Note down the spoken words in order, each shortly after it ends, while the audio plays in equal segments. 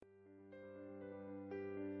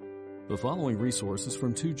The following resources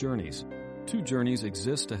from Two Journeys. Two Journeys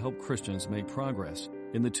exists to help Christians make progress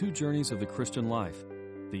in the two journeys of the Christian life,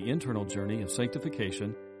 the internal journey of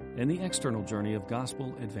sanctification and the external journey of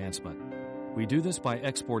gospel advancement. We do this by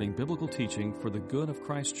exporting biblical teaching for the good of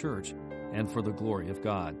Christ's church and for the glory of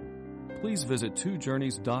God. Please visit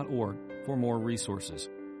twojourneys.org for more resources.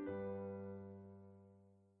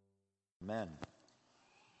 Amen.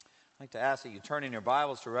 I'd like to ask that you turn in your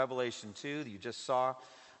Bibles to Revelation 2 that you just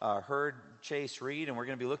heard Chase read, and we're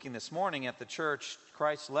going to be looking this morning at the church,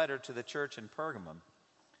 Christ's letter to the church in Pergamum.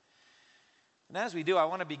 And as we do, I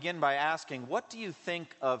want to begin by asking, what do you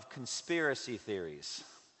think of conspiracy theories?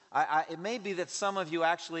 It may be that some of you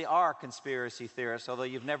actually are conspiracy theorists, although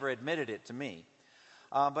you've never admitted it to me.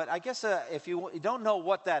 But I guess if you don't know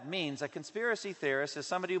what that means, a conspiracy theorist is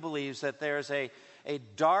somebody who believes that there's a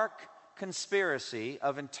dark conspiracy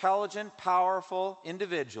of intelligent, powerful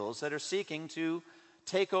individuals that are seeking to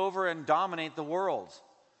take over and dominate the world.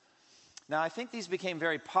 Now, I think these became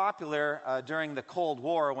very popular during the Cold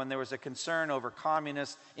War when there was a concern over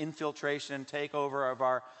communist infiltration and takeover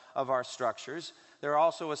of our structures. There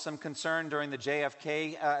also was some concern during the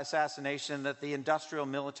JFK assassination that the industrial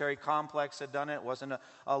military complex had done it. It wasn't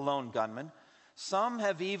a lone gunman. Some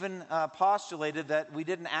have even postulated that we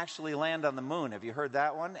didn't actually land on the moon. Have you heard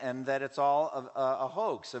that one? And that it's all a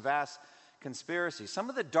hoax, a vast conspiracy. Some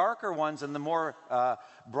of the darker ones and the more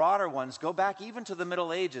broader ones go back even to the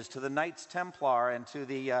Middle Ages, to the Knights Templar and to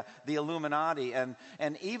the Illuminati. And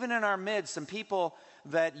even in our midst, some people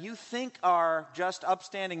that you think are just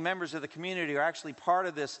upstanding members of the community are actually part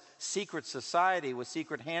of this secret society with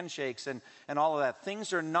secret handshakes and all of that.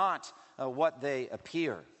 Things are not what they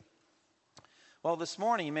appear. Well, this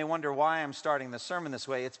morning you may wonder why I'm starting the sermon this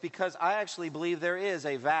way. It's because I actually believe there is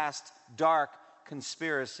a vast, dark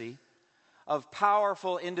conspiracy of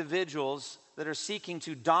powerful individuals that are seeking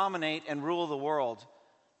to dominate and rule the world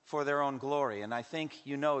for their own glory. And I think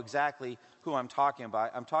you know exactly who I'm talking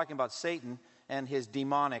about. I'm talking about Satan and his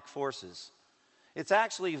demonic forces. It's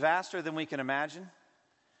actually vaster than we can imagine.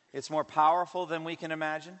 It's more powerful than we can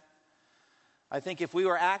imagine. I think if we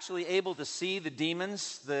were actually able to see the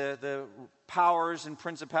demons, the powers and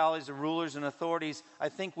principalities, the rulers and authorities, I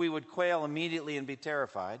think we would quail immediately and be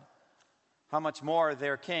terrified. How much more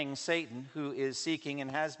their king, Satan, who is seeking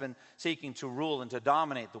and has been seeking to rule and to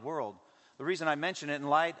dominate the world. The reason I mention it in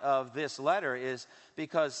light of this letter is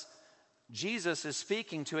because Jesus is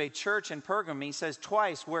speaking to a church in Pergamum. He says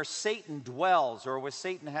twice, where Satan dwells or where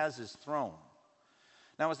Satan has his throne.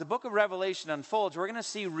 Now, as the book of Revelation unfolds, we're going to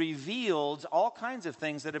see revealed all kinds of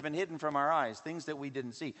things that have been hidden from our eyes, things that we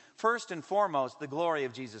didn't see. First and foremost, the glory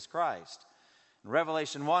of Jesus Christ. In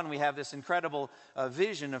Revelation 1, we have this incredible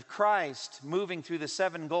vision of Christ moving through the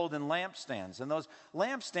 7 golden lampstands. And those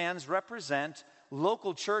lampstands represent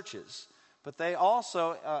local churches. But they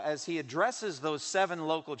also, as he addresses those 7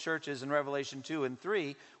 local churches in Revelation 2 and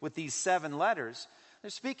 3 with these 7 letters, they're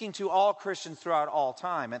speaking to all Christians throughout all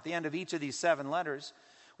time. At the end of each of these 7 letters,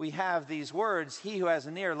 we have these words, "He who has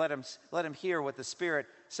an ear, let him hear what the Spirit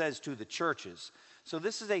says to the churches." So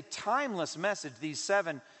this is a timeless message, these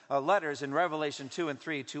 7 letters in Revelation 2 and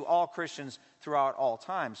 3 to all Christians throughout all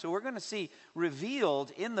time. So we're going to see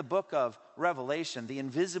revealed in the book of Revelation the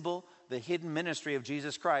invisible, the hidden ministry of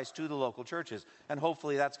Jesus Christ to the local churches. And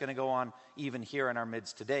hopefully that's going to go on even here in our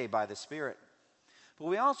midst today by the Spirit. But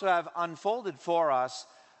we also have unfolded for us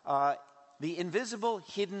the invisible,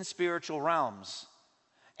 hidden spiritual realms.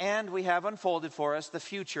 And we have unfolded for us the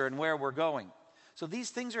future and where we're going. So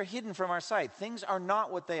these things are hidden from our sight. Things are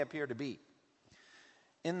not what they appear to be.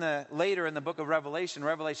 Later in the book of Revelation,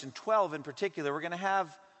 Revelation 12 in particular, we're going to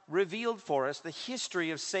have revealed for us the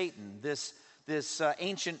history of Satan, this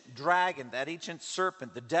ancient dragon, that ancient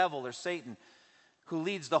serpent, the devil or Satan, who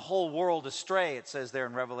leads the whole world astray, it says there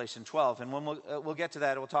in Revelation 12. And when we'll get to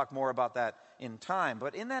that, we'll talk more about that in time.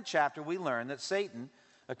 But in that chapter, we learn that Satan,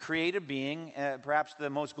 a created being, perhaps the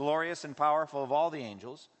most glorious and powerful of all the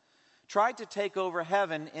angels, tried to take over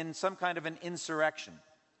heaven in some kind of an insurrection.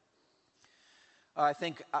 I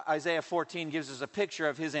think Isaiah 14 gives us a picture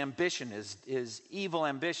of his ambition, his evil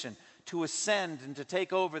ambition, to ascend and to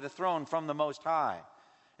take over the throne from the Most High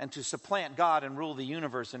and to supplant God and rule the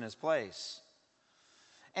universe in his place.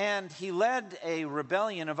 And he led a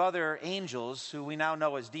rebellion of other angels who we now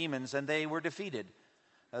know as demons, and they were defeated.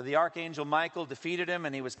 The archangel Michael defeated him,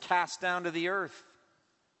 and he was cast down to the earth.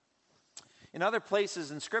 In other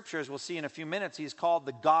places in Scripture, as we'll see in a few minutes, he's called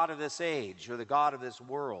the God of this age or the God of this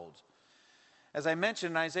world. As I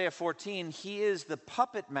mentioned in Isaiah 14, he is the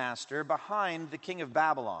puppet master behind the king of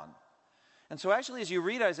Babylon. And so actually, as you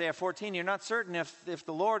read Isaiah 14, you're not certain if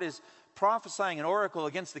the Lord is prophesying an oracle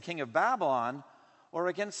against the king of Babylon or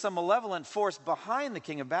against some malevolent force behind the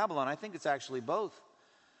king of Babylon. I think it's actually both.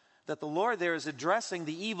 That the Lord there is addressing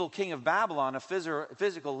the evil king of Babylon, a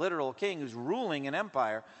physical, literal king who's ruling an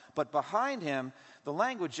empire. But behind him, the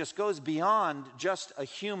language just goes beyond just a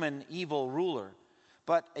human evil ruler,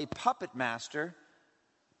 but a puppet master,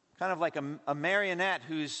 kind of like a marionette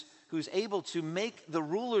who's able to make the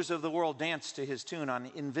rulers of the world dance to his tune on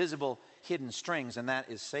invisible hidden strings, and that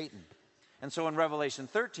is Satan. And so in Revelation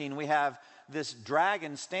 13, we have this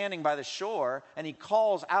dragon standing by the shore, and he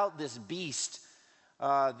calls out this beast,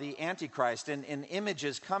 the Antichrist, in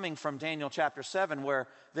images coming from Daniel chapter 7, where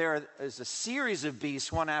there is a series of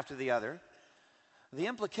beasts, one after the other. The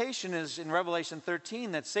implication is in Revelation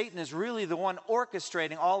 13 that Satan is really the one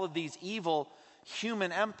orchestrating all of these evil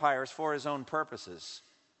human empires for his own purposes.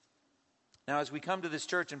 Now, as we come to this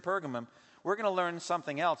church in Pergamum, we're going to learn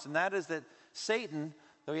something else, and that is that Satan,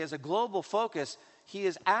 though he has a global focus, he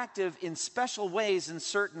is active in special ways in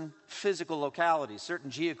certain physical localities, certain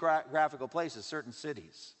geographical places, certain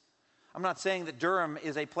cities. I'm not saying that Durham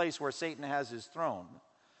is a place where Satan has his throne.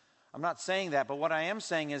 I'm not saying that, but what I am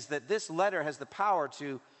saying is that this letter has the power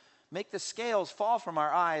to make the scales fall from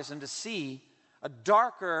our eyes and to see a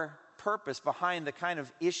darker purpose behind the kind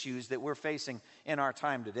of issues that we're facing in our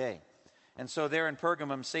time today. And so there in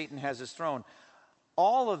Pergamum, Satan has his throne.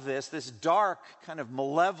 All of this dark, kind of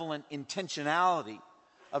malevolent intentionality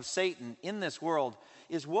of Satan in this world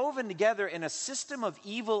is woven together in a system of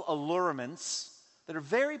evil allurements that are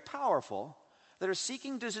very powerful, that are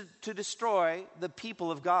seeking to destroy the people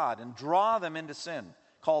of God and draw them into sin,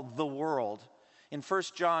 called the world. In 1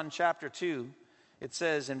 John chapter 2, it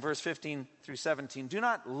says in verse 15 through 17, "Do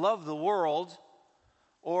not love the world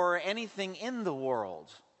or anything in the world.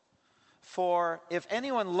 For if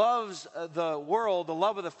anyone loves the world, the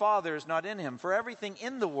love of the Father is not in him. For everything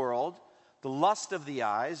in the world, the lust of the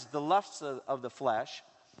eyes, the lust of the flesh,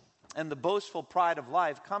 and the boastful pride of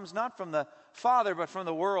life comes not from the Father, but from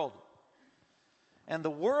the world. And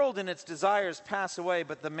the world and its desires pass away,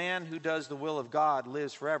 but the man who does the will of God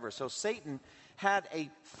lives forever." So Satan had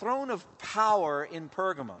a throne of power in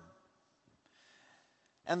Pergamum.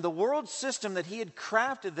 And the world system that he had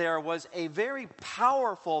crafted there was a very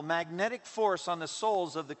powerful magnetic force on the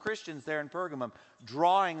souls of the Christians there in Pergamum,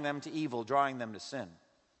 drawing them to evil, drawing them to sin.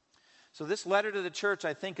 So this letter to the church,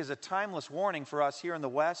 I think, is a timeless warning for us here in the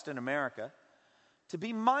West and America to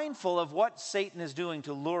be mindful of what Satan is doing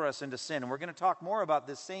to lure us into sin. And we're going to talk more about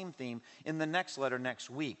this same theme in the next letter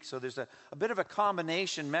next week. So there's a bit of a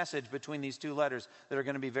combination message between these two letters that are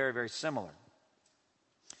going to be very, very similar.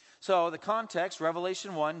 So the context,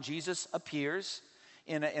 Revelation 1, Jesus appears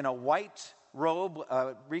in a white robe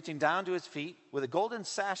reaching down to his feet with a golden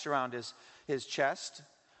sash around his chest,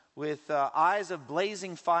 with eyes of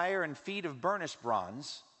blazing fire and feet of burnished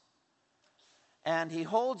bronze. And he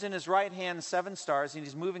holds in his right hand 7 stars, and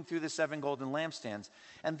he's moving through the 7 golden lampstands.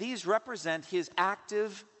 And these represent his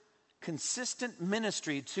active, consistent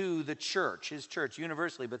ministry to the church, his church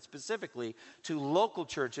universally, but specifically to local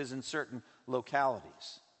churches in certain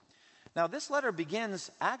localities. Now, this letter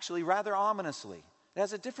begins actually rather ominously. It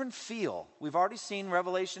has a different feel. We've already seen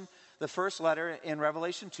Revelation, the first letter in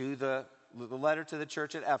Revelation 2, the letter to the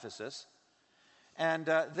church at Ephesus. And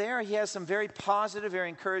there he has some very positive, very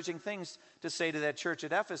encouraging things to say to that church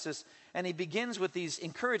at Ephesus. And he begins with these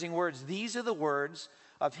encouraging words. "These are the words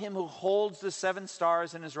of him who holds the 7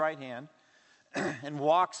 stars in his right hand and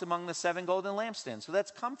walks among the 7 golden lampstands." So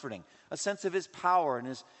that's comforting, a sense of his power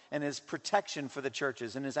and his protection for the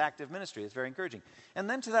churches and his active ministry. It's very encouraging. And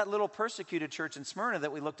then to that little persecuted church in Smyrna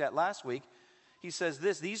that we looked at last week, he says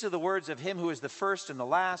this: "These are the words of him who is the first and the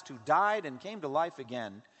last, who died and came to life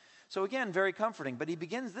again." So again, very comforting. But he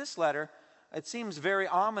begins this letter, it seems very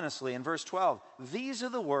ominously, in verse 12. "These are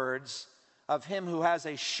the words of him who has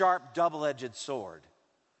a sharp double-edged sword."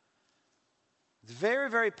 It's very,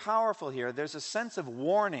 very powerful here. There's a sense of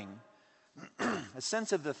warning, a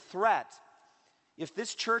sense of the threat if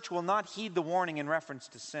this church will not heed the warning in reference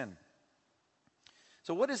to sin.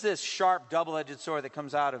 So what is this sharp double-edged sword that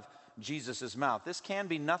comes out of Jesus' mouth? This can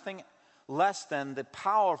be nothing less than the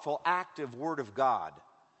powerful, active Word of God.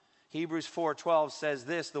 Hebrews 4:12 says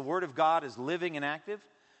this: "The Word of God is living and active,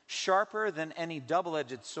 sharper than any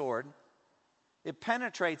double-edged sword. It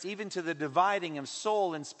penetrates even to the dividing of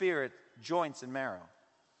soul and spirit, joints and marrow.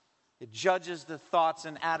 It judges the thoughts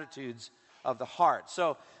and attitudes of the heart."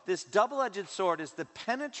 So this double-edged sword is the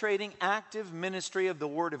penetrating, active ministry of the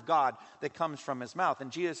Word of God that comes from his mouth.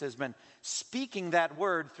 And Jesus has been speaking that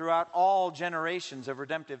word throughout all generations of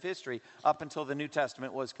redemptive history up until the New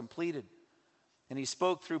Testament was completed. And he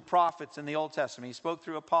spoke through prophets in the Old Testament. He spoke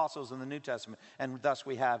through apostles in the New Testament. And thus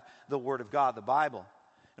we have the Word of God, the Bible.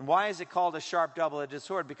 And why is it called a sharp double-edged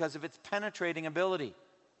sword? Because of its penetrating ability.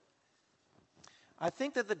 I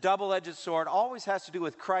think that the double-edged sword always has to do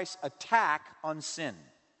with Christ's attack on sin.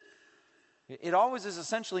 It always is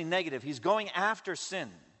essentially negative. He's going after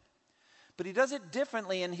sin. But he does it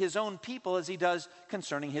differently in his own people as he does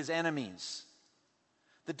concerning his enemies.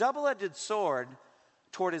 The double-edged sword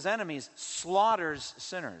toward his enemies slaughters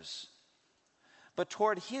sinners. But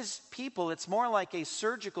toward his people, it's more like a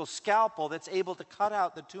surgical scalpel that's able to cut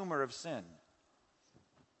out the tumor of sin.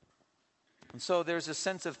 And so there's a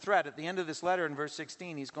sense of threat. At the end of this letter in verse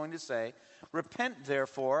 16, he's going to say, "Repent,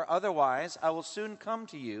 therefore, otherwise I will soon come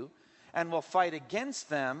to you and will fight against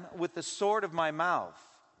them with the sword of my mouth."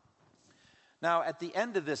 Now, at the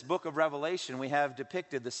end of this book of Revelation, we have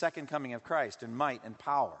depicted the second coming of Christ in might and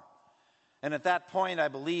power. And at that point, I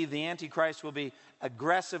believe the Antichrist will be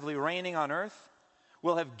aggressively reigning on earth,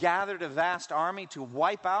 will have gathered a vast army to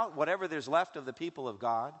wipe out whatever there's left of the people of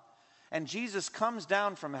God. And Jesus comes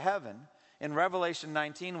down from heaven in Revelation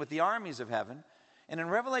 19 with the armies of heaven. And in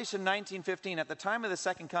Revelation 19:15, at the time of the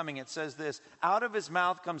second coming, it says this, "Out of his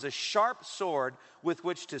mouth comes a sharp sword with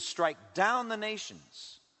which to strike down the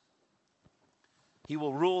nations. He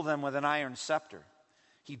will rule them with an iron scepter.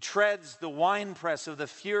 He treads the winepress of the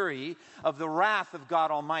fury of the wrath of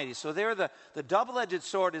God Almighty." So there the double-edged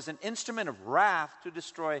sword is an instrument of wrath to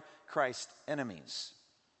destroy Christ's enemies.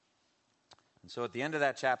 And so at the end of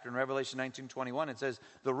that chapter in Revelation 19:21, it says,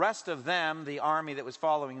 "The rest of them," the army that was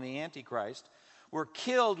following the Antichrist, "were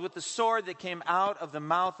killed with the sword that came out of the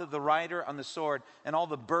mouth of the rider on the sword, and all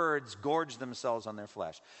the birds gorged themselves on their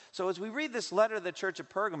flesh." So as we read this letter to the church of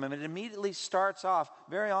Pergamum, it immediately starts off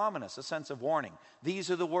very ominous, a sense of warning.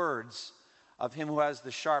 These are the words of him who has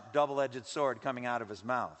the sharp double-edged sword coming out of his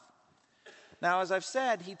mouth. Now, as I've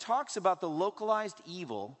said, he talks about the localized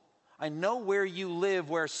evil. "I know where you live,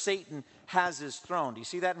 where Satan has his throne." Do you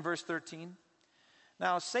see that in verse 13?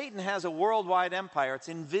 Now, Satan has a worldwide empire. It's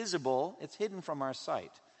invisible. It's hidden from our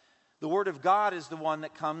sight. The Word of God is the one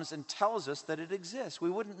that comes and tells us that it exists. We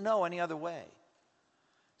wouldn't know any other way.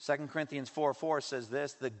 2 Corinthians 4:4 says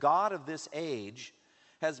this, "The God of this age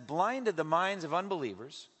has blinded the minds of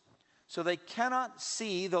unbelievers, so they cannot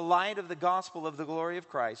see the light of the gospel of the glory of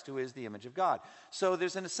Christ, who is the image of God." So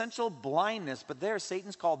there's an essential blindness, but there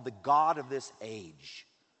Satan's called the God of this age.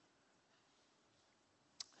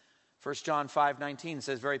 1 John 5:19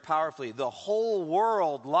 says very powerfully, "The whole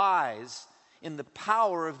world lies in the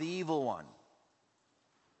power of the evil one."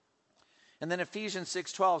 And then Ephesians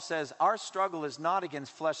 6:12 says, "Our struggle is not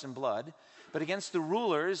against flesh and blood, but against the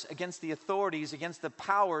rulers, against the authorities, against the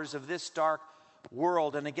powers of this dark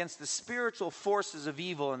world, and against the spiritual forces of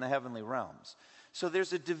evil in the heavenly realms." So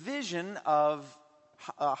there's a division of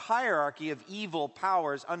a hierarchy of evil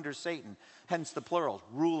powers under Satan, hence the plural,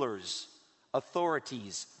 rulers,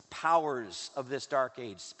 authorities, powers of this dark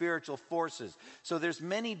age, spiritual forces. So there's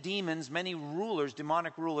many demons, many rulers,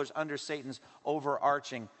 demonic rulers under Satan's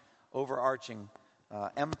overarching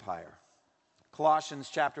empire. Colossians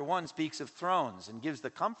chapter 1 speaks of thrones and gives the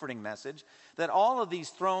comforting message that all of these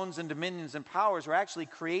thrones and dominions and powers were actually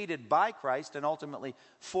created by Christ and ultimately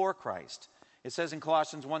for Christ. It says in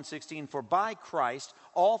Colossians 1:16, "For by Christ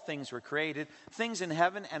all things were created, things in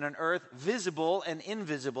heaven and on earth, visible and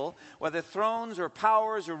invisible, whether thrones or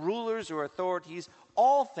powers or rulers or authorities,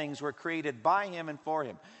 all things were created by him and for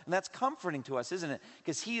him." And that's comforting to us, isn't it?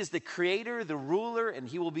 Because he is the creator, the ruler, and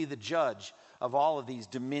he will be the judge of all of these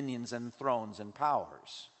dominions and thrones and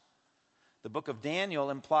powers. The book of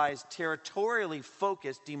Daniel implies territorially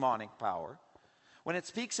focused demonic power when it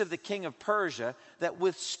speaks of the king of Persia that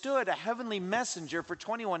withstood a heavenly messenger for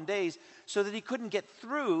 21 days so that he couldn't get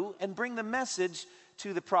through and bring the message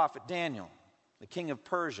to the prophet Daniel, the king of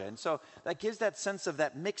Persia. And so that gives that sense of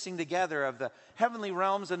that mixing together of the heavenly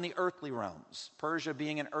realms and the earthly realms, Persia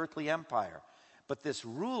being an earthly empire. But this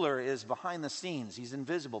ruler is behind the scenes. He's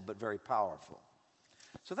invisible but very powerful.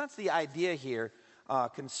 So that's the idea here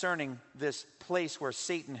concerning this place where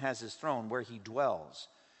Satan has his throne, where he dwells.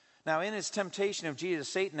 Now, in his temptation of Jesus,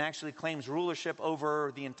 Satan actually claims rulership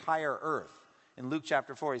over the entire earth. In Luke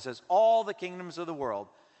chapter 4, he says, "All the kingdoms of the world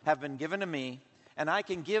have been given to me, and I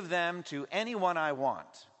can give them to anyone I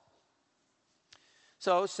want."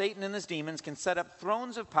 So Satan and his demons can set up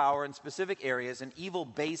thrones of power in specific areas, an evil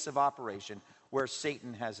base of operation where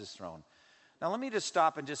Satan has his throne. Now, let me just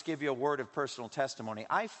stop and just give you a word of personal testimony.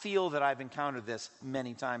 I feel that I've encountered this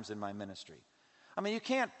many times in my ministry. I mean, you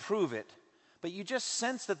can't prove it, but you just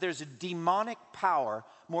sense that there's a demonic power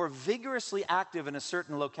more vigorously active in a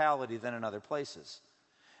certain locality than in other places.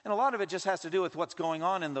 And a lot of it just has to do with what's going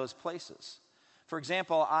on in those places. For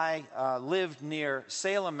example, I lived near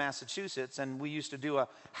Salem, Massachusetts, and we used to do a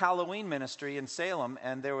Halloween ministry in Salem,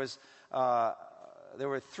 and there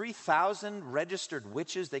were 3,000 registered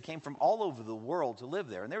witches. They came from all over the world to live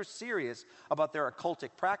there, and they were serious about their occultic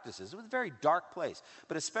practices. It was a very dark place,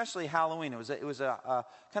 but especially Halloween. It was a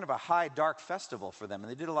kind of a high, dark festival for them, and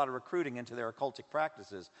they did a lot of recruiting into their occultic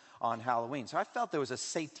practices on Halloween. So I felt there was a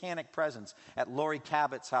satanic presence at Lori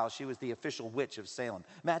Cabot's house. She was the official witch of Salem.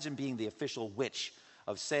 Imagine being the official witch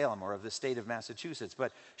of Salem or of the state of Massachusetts.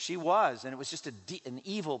 But she was, and it was just an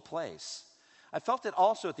evil place. I felt it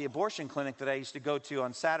also at the abortion clinic that I used to go to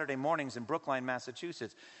on Saturday mornings in Brookline,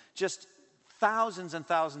 Massachusetts. Just thousands and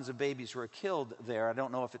thousands of babies were killed there. I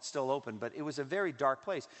don't know if it's still open, but it was a very dark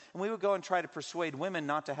place. And we would go and try to persuade women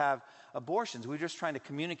not to have abortions. We were just trying to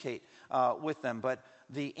communicate with them. But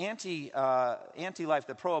the anti-life,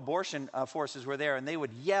 the pro-abortion forces were there, and they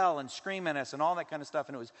would yell and scream at us and all that kind of stuff.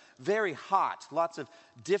 And it was very hot, lots of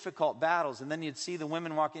difficult battles. And then you'd see the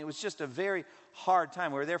women walking. It was just a very hard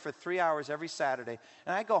time. We were there for 3 hours every Saturday.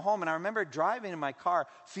 And I'd go home, and I remember driving in my car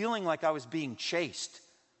feeling like I was being chased.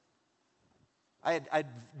 I had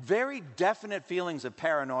very definite feelings of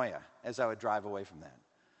paranoia as I would drive away from that.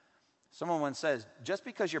 Someone once says, just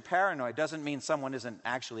because you're paranoid doesn't mean someone isn't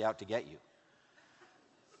actually out to get you.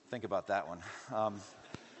 Think about that one.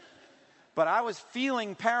 But I was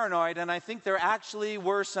feeling paranoid, and I think there actually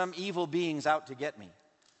were some evil beings out to get me.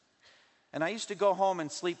 And I used to go home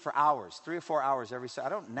and sleep for hours, 3 or 4 hours every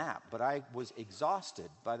Saturday. I don't nap, but I was exhausted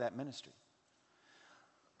by that ministry.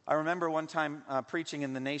 I remember one time preaching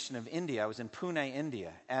in the nation of India. I was in Pune,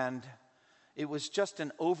 India, and it was just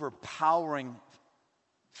an overpowering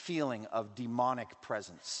feeling of demonic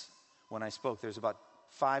presence when I spoke. There's about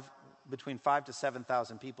between 5,000 to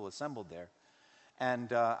 7,000 people assembled there.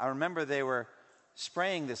 And I remember they were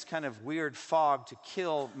spraying this kind of weird fog to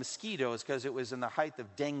kill mosquitoes because it was in the height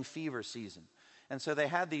of dengue fever season. And so they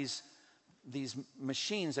had these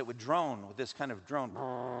machines that would drone with this kind of drone.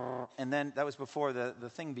 And then that was before the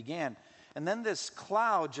thing began. And then this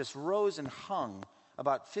cloud just rose and hung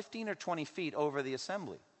about 15 or 20 feet over the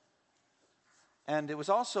assembly. And it was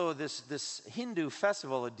also this Hindu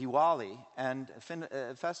festival of Diwali and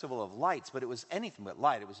a festival of lights, but it was anything but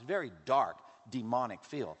light. It was very dark, demonic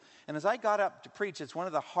feel. And as I got up to preach, it's one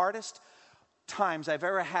of the hardest times I've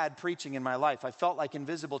ever had preaching in my life. I felt like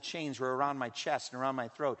invisible chains were around my chest and around my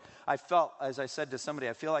throat. I felt, as I said to somebody,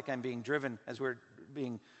 I feel like I'm being driven, as we're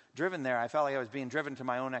being driven there, I felt like I was being driven to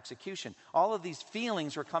my own execution. All of these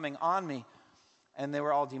feelings were coming on me, and they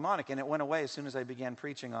were all demonic, and it went away as soon as I began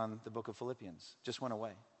preaching on the book of Philippians. Just went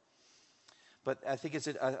away. But I think it's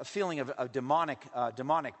a feeling of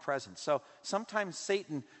demonic presence. So sometimes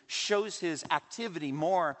Satan shows his activity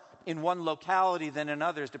more in one locality than in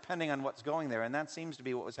others, depending on what's going there. And that seems to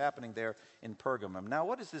be what was happening there in Pergamum. Now,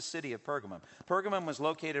 what is this city of Pergamum? Pergamum was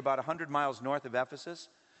located about 100 miles north of Ephesus,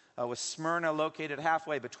 with Smyrna located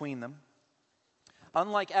halfway between them.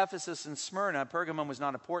 Unlike Ephesus and Smyrna, Pergamum was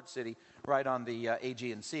not a port city right on the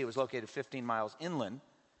Aegean Sea. It was located 15 miles inland.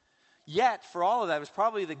 Yet, for all of that, it was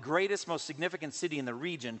probably the greatest, most significant city in the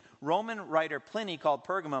region. Roman writer Pliny called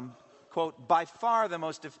Pergamum, quote, by far the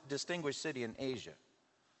most distinguished city in Asia.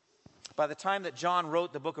 By the time that John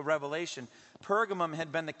wrote the book of Revelation, Pergamum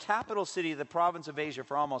had been the capital city of the province of Asia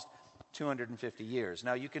for almost 250 years.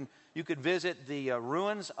 Now, you could visit the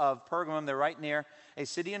ruins of Pergamum. They're right near a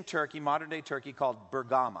city in Turkey, modern-day Turkey, called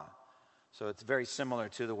Bergama. So it's very similar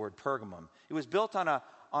to the word Pergamum. It was built on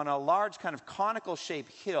a large kind of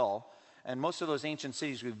conical-shaped hill, and most of those ancient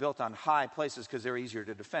cities were built on high places because they're easier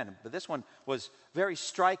to defend. But this one was very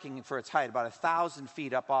striking for its height, about 1,000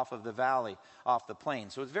 feet up off of the valley, off the plain.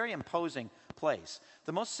 So it's a very imposing place.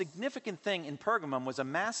 The most significant thing in Pergamum was a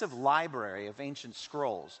massive library of ancient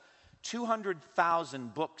scrolls.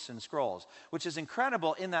 200,000 books and scrolls, which is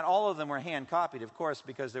incredible in that all of them were hand-copied, of course,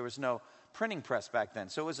 because there was no printing press back then.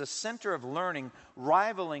 So it was a center of learning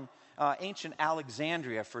rivaling ancient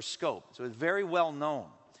Alexandria for scope. So it was very well known.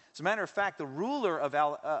 As a matter of fact, the ruler of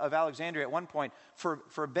Alexandria at one point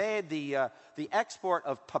forbade the export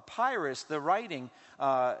of papyrus, the writing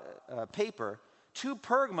paper, to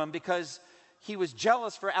Pergamum because he was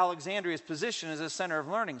jealous for Alexandria's position as a center of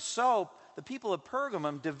learning. So the people of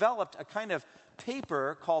Pergamum developed a kind of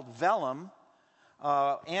paper called vellum,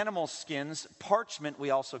 animal skins, parchment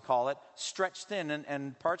we also call it, stretched thin,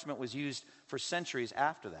 and parchment was used for centuries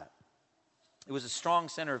after that. It was a strong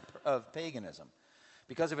center of paganism.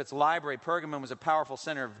 Because of its library, Pergamum was a powerful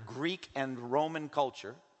center of Greek and Roman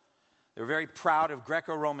culture. They were very proud of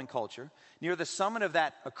Greco-Roman culture. Near the summit of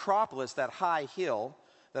that Acropolis, that high hill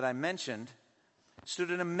that I mentioned,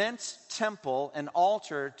 stood an immense temple and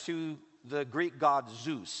altar to the Greek god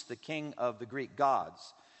Zeus, the king of the Greek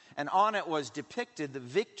gods. And on it was depicted the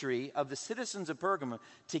victory of the citizens of Pergamum,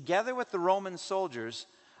 together with the Roman soldiers,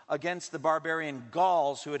 against the barbarian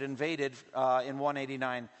Gauls who had invaded in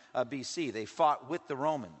 189 BC. They fought with the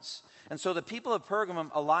Romans. And so the people of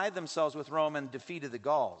Pergamum allied themselves with Rome and defeated the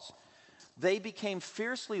Gauls. They became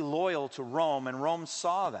fiercely loyal to Rome, and Rome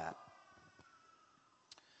saw that.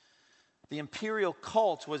 The imperial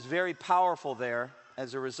cult was very powerful there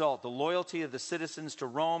as a result. The loyalty of the citizens to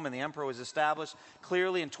Rome and the emperor was established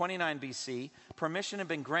clearly in 29 BC. Permission had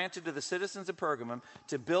been granted to the citizens of Pergamum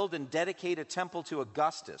to build and dedicate a temple to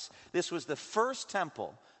Augustus. This was the first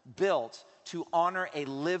temple built to honor a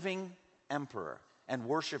living emperor and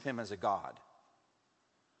worship him as a god.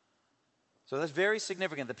 So that's very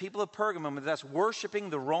significant. The people of Pergamum are thus worshiping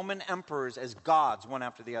the Roman emperors as gods, one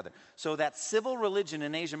after the other. So that civil religion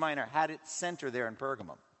in Asia Minor had its center there in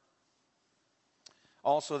Pergamum.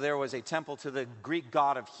 Also, there was a temple to the Greek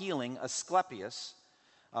god of healing, Asclepius,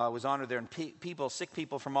 was honored there. And sick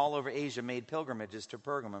people from all over Asia made pilgrimages to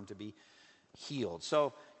Pergamum to be healed.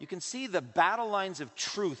 So you can see the battle lines of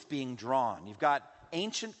truth being drawn. You've got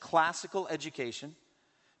ancient classical education,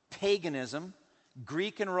 paganism,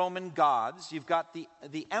 Greek and Roman gods. You've got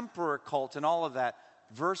the emperor cult and all of that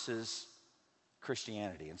versus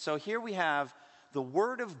Christianity. And so here we have the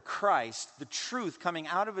word of Christ, the truth coming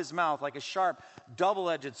out of his mouth like a sharp,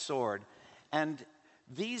 double-edged sword. And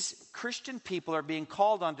these Christian people are being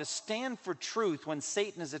called on to stand for truth when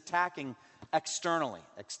Satan is attacking externally,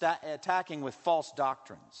 attacking with false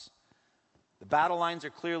doctrines. The battle lines are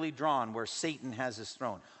clearly drawn where Satan has his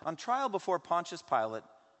throne. On trial before Pontius Pilate,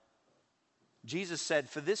 Jesus said,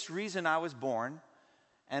 "For this reason I was born,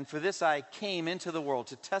 and for this I came into the world,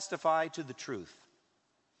 to testify to the truth.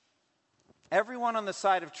 Everyone on the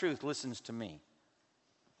side of truth listens to me."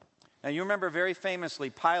 Now you remember very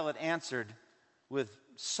famously, Pilate answered with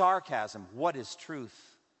sarcasm, "What is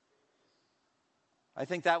truth?" I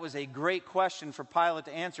think that was a great question for Pilate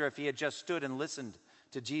to answer if he had just stood and listened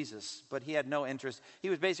to Jesus, but he had no interest. He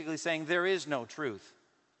was basically saying there is no truth.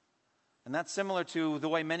 And that's similar to the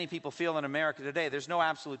way many people feel in America today. There's no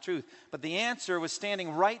absolute truth. But the answer was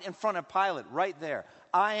standing right in front of Pilate, right there.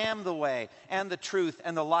 "I am the way and the truth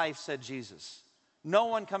and the life," said Jesus. "No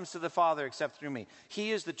one comes to the Father except through me."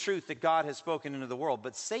 He is the truth that God has spoken into the world.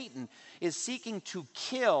 But Satan is seeking to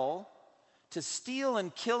kill, to steal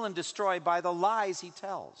and kill and destroy by the lies he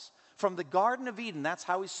tells. From the Garden of Eden, that's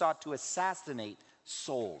how he sought to assassinate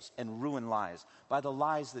souls and ruin lives, by the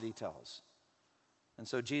lies that he tells. And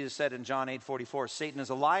so Jesus said in John 8:44, "Satan is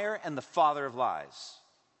a liar and the father of lies.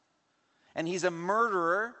 And he's a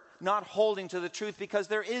murderer, not holding to the truth because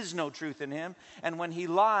there is no truth in him. And when he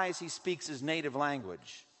lies, he speaks his native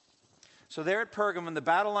language." So there at Pergamum, the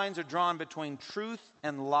battle lines are drawn between truth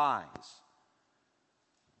and lies.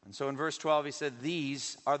 And so in verse 12, he said,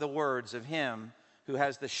 "These are the words of him who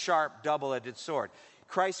has the sharp, double-edged sword."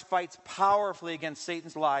 Christ fights powerfully against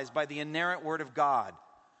Satan's lies by the inerrant word of God.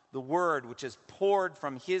 The word which is poured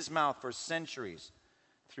from his mouth for centuries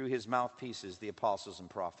through his mouthpieces, the apostles and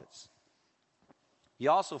prophets. He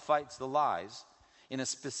also fights the lies in a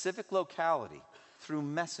specific locality through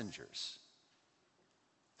messengers,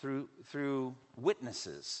 through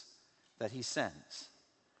witnesses that he sends.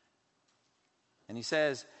 And he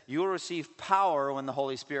says, "You will receive power when the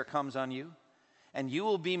Holy Spirit comes on you, and you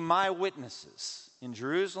will be my witnesses in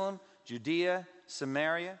Jerusalem, Judea,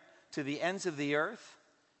 Samaria, to the ends of the earth,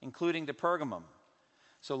 including to Pergamum."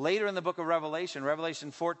 So later in the book of Revelation,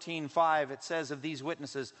 Revelation 14:5, it says of these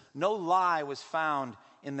witnesses, "No lie was found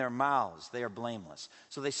in their mouths. They are blameless."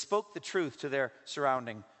 So they spoke the truth to their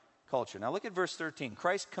surrounding culture. Now look at verse 13.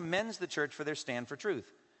 Christ commends the church for their stand for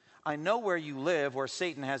truth. "I know where you live, where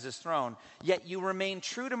Satan has his throne, yet you remain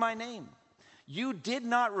true to my name. You did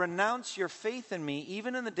not renounce your faith in me,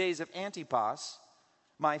 even in the days of Antipas,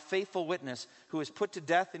 my faithful witness, who was put to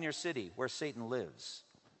death in your city, where Satan lives."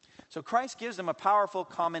 So Christ gives them a powerful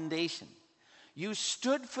commendation. You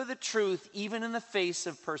stood for the truth even in the face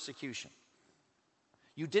of persecution.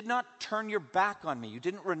 You did not turn your back on me. You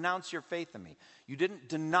didn't renounce your faith in me. You didn't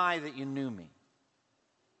deny that you knew me.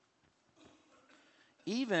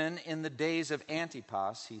 Even in the days of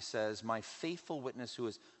Antipas, he says, my faithful witness who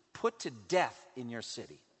was put to death in your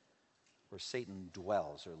city, where Satan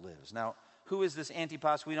dwells or lives. Now, who is this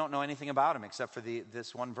Antipas? We don't know anything about him except for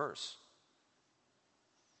this one verse.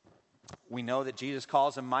 We know that Jesus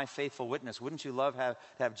calls him my faithful witness. Wouldn't you love to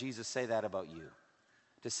have Jesus say that about you?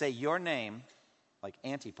 To say your name, like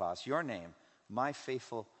Antipas, your name, my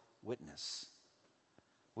faithful witness.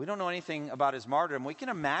 We don't know anything about his martyrdom. We can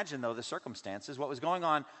imagine, though, the circumstances. What was going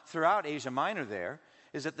on throughout Asia Minor there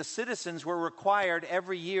is that the citizens were required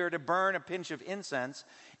every year to burn a pinch of incense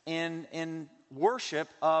in worship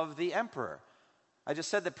of the emperor. I just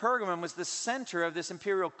said that Pergamum was the center of this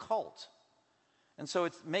imperial cult. And so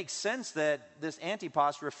it makes sense that this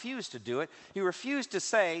Antipas refused to do it. He refused to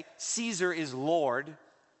say, Caesar is Lord,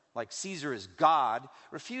 like Caesar is God.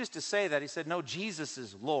 Refused to say that. He said, no, Jesus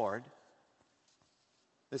is Lord.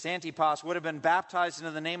 This Antipas would have been baptized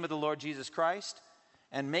into the name of the Lord Jesus Christ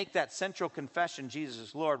and make that central confession, Jesus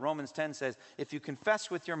is Lord. Romans 10 says, if you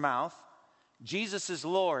confess with your mouth, Jesus is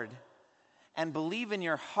Lord, and believe in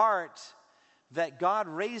your heart that God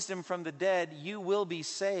raised him from the dead, you will be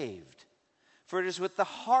saved. For it is with the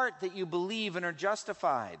heart that you believe and are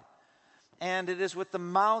justified, and it is with the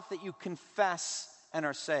mouth that you confess and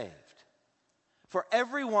are saved. For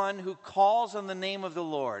everyone who calls on the name of the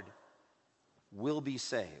Lord will be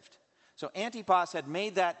saved. So Antipas had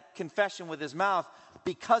made that confession with his mouth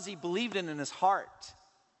because he believed it in his heart.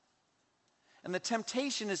 And the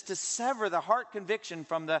temptation is to sever the heart conviction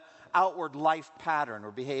from the outward life pattern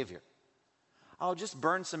or behavior. Oh, just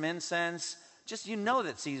burn some incense. Just, you know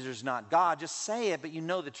that Caesar's not God. Just say it, but you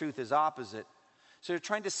know the truth is opposite. So you're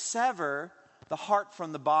trying to sever the heart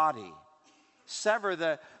from the body. Sever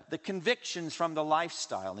the convictions from the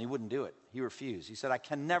lifestyle. And he wouldn't do it. He refused. He said, I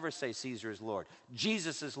can never say Caesar is Lord.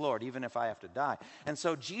 Jesus is Lord, even if I have to die. And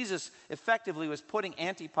so Jesus effectively was putting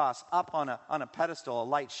Antipas up on a pedestal, a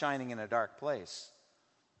light shining in a dark place.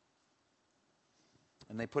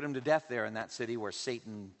 And they put him to death there in that city where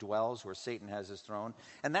Satan dwells, where Satan has his throne.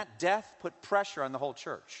 And that death put pressure on the whole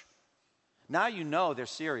church. Now you know they're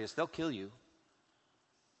serious. They'll kill you.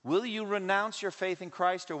 Will you renounce your faith in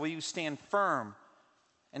Christ, or will you stand firm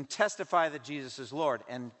and testify that Jesus is Lord?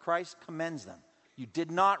 And Christ commends them. You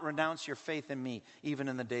did not renounce your faith in me, even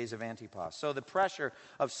in the days of Antipas. So the pressure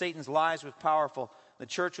of Satan's lies was powerful. The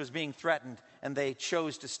church was being threatened, and they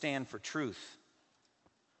chose to stand for truth.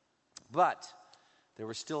 But there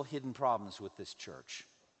were still hidden problems with this church.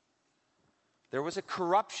 There was a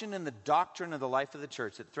corruption in the doctrine of the life of the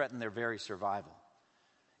church that threatened their very survival.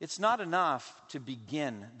 It's not enough to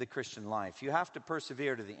begin the Christian life. You have to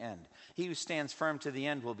persevere to the end. He who stands firm to the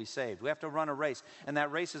end will be saved. We have to run a race, and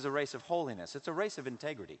that race is a race of holiness. It's a race of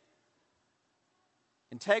integrity.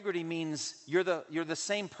 Integrity means you're the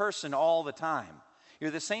same person all the time. You're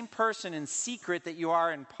the same person in secret that you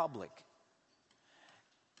are in public.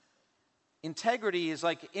 Integrity is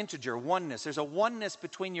like integer, oneness. There's a oneness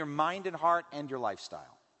between your mind and heart and your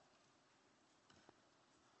lifestyle.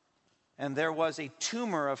 And there was a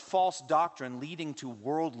tumor of false doctrine leading to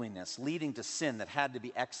worldliness, leading to sin that had to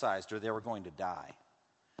be excised or they were going to die.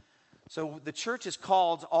 So the church is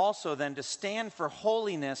called also then to stand for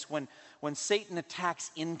holiness when Satan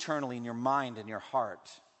attacks internally in your mind and your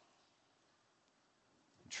heart.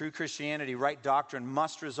 True Christianity, right doctrine,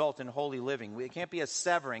 must result in holy living. It can't be a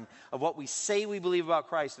severing of what we say we believe about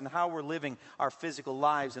Christ and how we're living our physical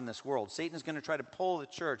lives in this world. Satan's going to try to pull the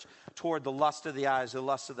church toward the lust of the eyes, the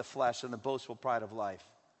lust of the flesh, and the boastful pride of life.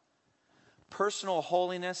 Personal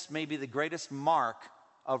holiness may be the greatest mark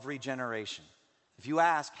of regeneration. If you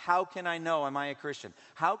ask, how can I know, am I a Christian?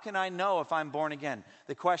 How can I know if I'm born again?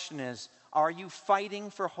 The question is, are you fighting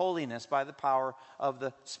for holiness by the power of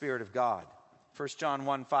the Spirit of God? 1 John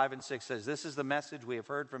 1, 5 and 6 says, this is the message we have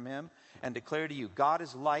heard from him and declare to you. God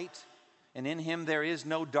is light, and in him there is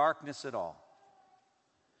no darkness at all.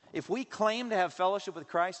 If we claim to have fellowship with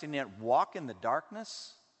Christ and yet walk in the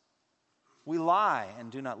darkness, we lie and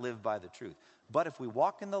do not live by the truth. But if we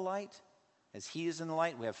walk in the light, as he is in the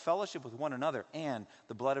light, we have fellowship with one another, and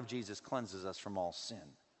the blood of Jesus cleanses us from all sin.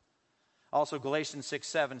 Also, Galatians 6,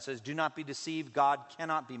 7 says, do not be deceived, God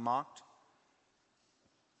cannot be mocked.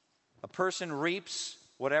 A person reaps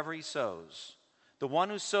whatever he sows. The one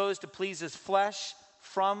who sows to please his flesh,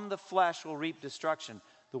 from the flesh will reap destruction.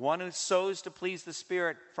 The one who sows to please the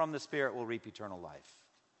Spirit, from the Spirit will reap eternal life.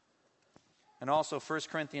 And also 1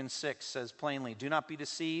 Corinthians 6 says plainly, do not be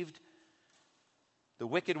deceived. The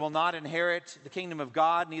wicked will not inherit the kingdom of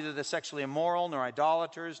God, neither the sexually immoral, nor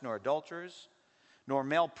idolaters, nor adulterers, nor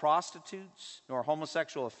male prostitutes, nor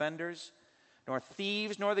homosexual offenders, nor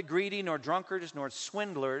thieves, nor the greedy, nor drunkards, nor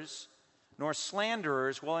swindlers, nor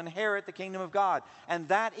slanderers will inherit the kingdom of God. And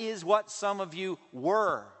that is what some of you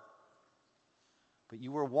were. But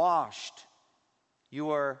you were washed. You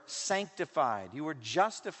were sanctified. You were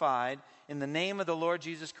justified in the name of the Lord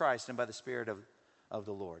Jesus Christ and by the Spirit of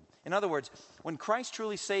the Lord. In other words, when Christ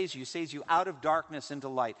truly saves you out of darkness into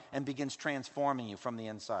light and begins transforming you from the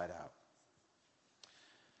inside out.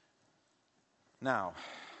 Now,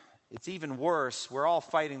 it's even worse. We're all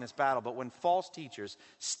fighting this battle, but when false teachers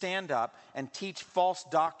stand up and teach false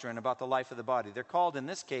doctrine about the life of the body, they're called, in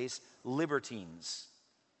this case, libertines.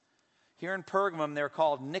 Here in Pergamum, they're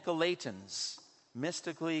called Nicolaitans,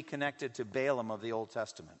 mystically connected to Balaam of the Old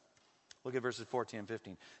Testament. Look at verses 14 and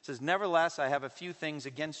 15. It says, "Nevertheless, I have a few things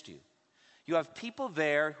against you. You have people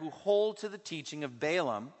there who hold to the teaching of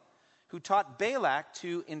Balaam, who taught Balak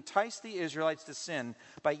to entice the Israelites to sin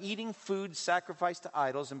by eating food sacrificed to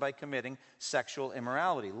idols and by committing sexual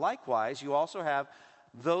immorality. Likewise, you also have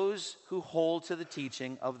those who hold to the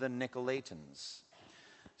teaching of the Nicolaitans."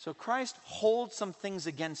 So Christ holds some things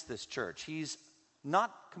against this church. He's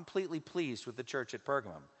not completely pleased with the church at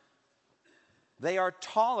Pergamum. They are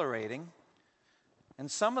tolerating,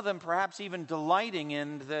 and some of them perhaps even delighting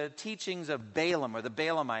in the teachings of Balaam or the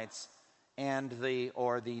Balaamites and the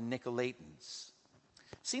Nicolaitans.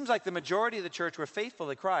 Seems like the majority of the church were faithful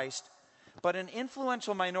to Christ, but an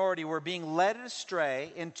influential minority were being led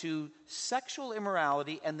astray into sexual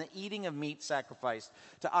immorality and the eating of meat sacrificed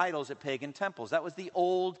to idols at pagan temples. That was the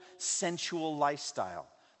old sensual lifestyle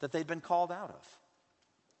that they'd been called out of.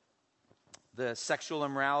 The sexual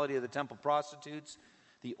immorality of the temple prostitutes,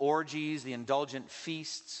 the orgies, the indulgent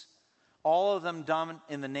feasts, all of them done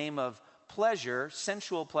in the name of pleasure,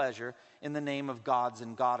 sensual pleasure, in the name of gods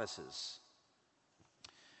and goddesses.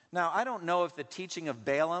 Now, I don't know if the teaching of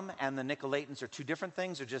Balaam and the Nicolaitans are two different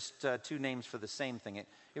things or just two names for the same thing. It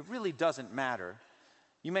really doesn't matter.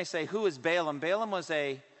 You may say, who is Balaam? Balaam was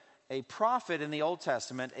a prophet in the Old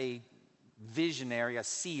Testament, a visionary, a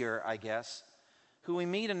seer, I guess, who we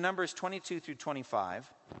meet in Numbers 22 through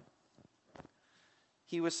 25.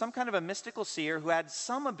 He was some kind of a mystical seer who had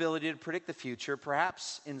some ability to predict the future.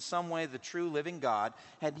 Perhaps in some way the true living God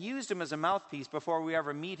had used him as a mouthpiece before we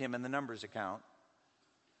ever meet him in the Numbers account.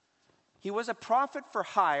 He was a prophet for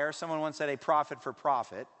hire. Someone once said a prophet for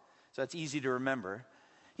profit, so it's easy to remember.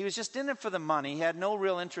 He was just in it for the money. He had no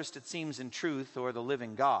real interest, it seems, in truth or the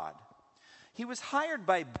living God. He was hired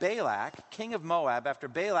by Balak, king of Moab, after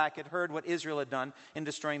Balak had heard what Israel had done in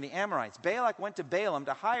destroying the Amorites. Balak went to Balaam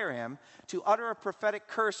to hire him to utter a prophetic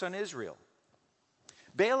curse on Israel.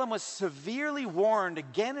 Balaam was severely warned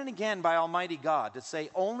again and again by Almighty God to say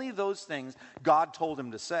only those things God told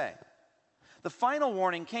him to say. The final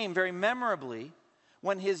warning came very memorably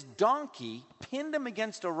when his donkey pinned him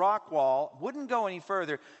against a rock wall, wouldn't go any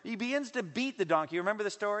further. He begins to beat the donkey. You remember the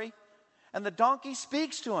story? And the donkey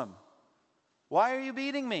speaks to him. "Why are you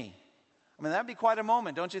beating me?" I mean, that'd be quite a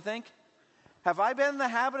moment, don't you think? Have I been in the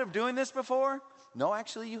habit of doing this before? No,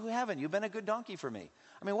 actually, you haven't. You've been a good donkey for me.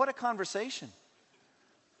 I mean, what a conversation.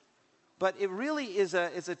 But it really is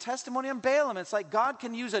a testimony on Balaam. It's like God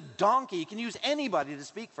can use a donkey. He can use anybody to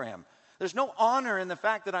speak for him. There's no honor in the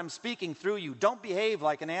fact that I'm speaking through you. Don't behave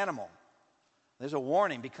like an animal. There's a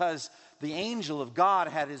warning because the angel of God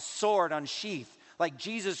had his sword unsheathed, like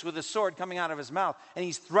Jesus with a sword coming out of his mouth, and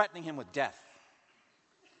he's threatening him with death.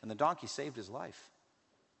 And the donkey saved his life,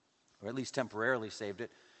 or at least temporarily saved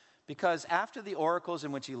it, because after the oracles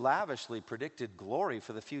in which he lavishly predicted glory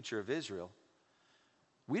for the future of Israel,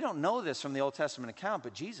 we don't know this from the Old Testament account,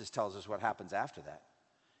 but Jesus tells us what happens after that.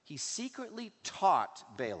 He secretly taught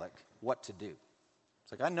Balak what to do.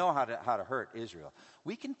 It's like, I know how to hurt Israel.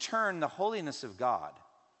 We can turn the holiness of God,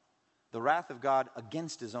 the wrath of God,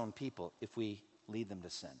 against his own people if we lead them to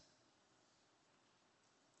sin.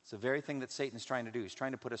 It's the very thing that Satan's trying to do. He's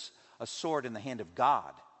trying to put a sword in the hand of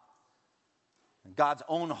God. And God's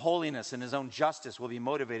own holiness and his own justice will be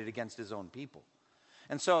motivated against his own people.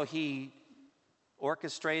 And so he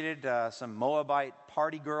orchestrated some Moabite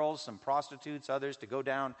party girls, some prostitutes, others, to go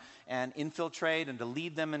down and infiltrate and to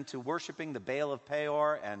lead them into worshiping the Baal of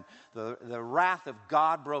Peor. And the wrath of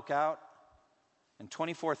God broke out. And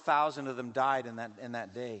 24,000 of them died in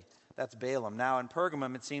that day. That's Balaam. Now in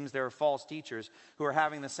Pergamum, it seems there are false teachers who are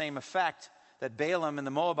having the same effect that Balaam and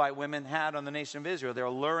the Moabite women had on the nation of Israel. They're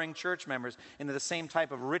luring church members into the same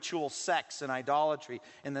type of ritual sex and idolatry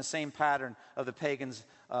in the same pattern of the pagans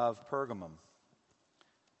of Pergamum.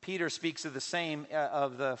 Peter speaks of the same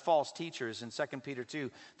of the false teachers in 2 Peter 2.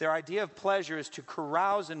 Their idea of pleasure is to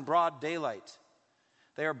carouse in broad daylight.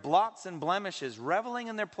 They are blots and blemishes, reveling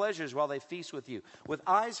in their pleasures while they feast with you. With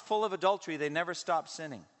eyes full of adultery, they never stop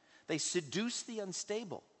sinning. They seduce the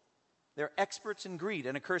unstable. They're experts in greed,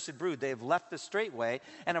 an accursed brood. They have left the straight way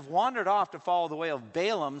and have wandered off to follow the way of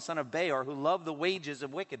Balaam, son of Beor, who loved the wages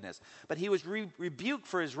of wickedness. But he was rebuked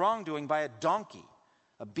for his wrongdoing by a donkey,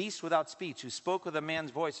 a beast without speech, who spoke with a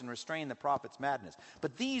man's voice and restrained the prophet's madness.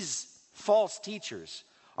 But these false teachers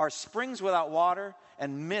are springs without water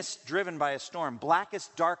and mist driven by a storm.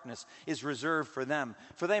 Blackest darkness is reserved for them.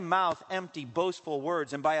 For they mouth empty, boastful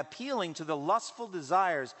words, and by appealing to the lustful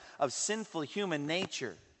desires of sinful human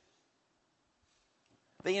nature,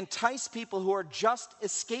 they entice people who are just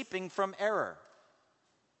escaping from error.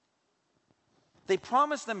 They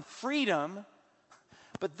promise them freedom,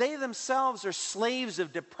 but they themselves are slaves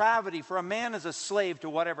of depravity, for a man is a slave to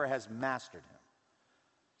whatever has mastered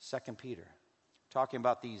him. 2 Peter, talking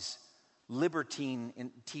about these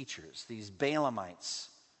libertine teachers, these Balaamites.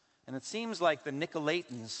 And it seems like the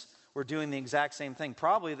Nicolaitans were doing the exact same thing.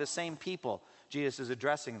 Probably the same people Jesus is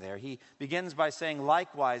addressing there. He begins by saying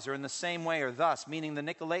likewise, or in the same way, or thus, meaning the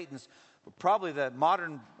Nicolaitans, probably the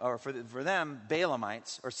modern, or for them,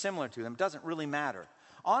 Balaamites, or similar to them. Doesn't really matter.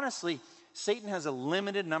 Honestly, Satan has a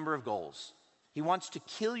limited number of goals. He wants to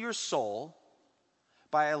kill your soul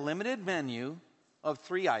by a limited menu of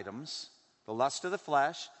 3 items: the lust of the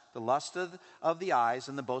flesh, the lust of the eyes,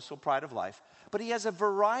 and the boastful pride of life. But he has a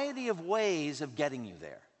variety of ways of getting you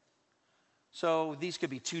there. So these could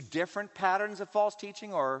be 2 different patterns of false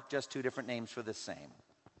teaching, or just 2 different names for the same.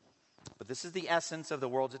 But this is the essence of the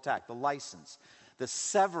world's attack: the license, the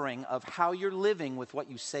severing of how you're living with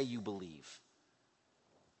what you say you believe.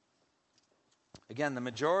 Again, the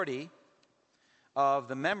majority of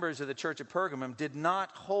the members of the church at Pergamum did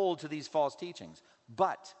not hold to these false teachings,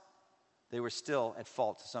 but they were still at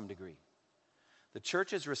fault to some degree. The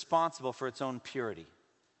church is responsible for its own purity.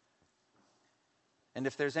 And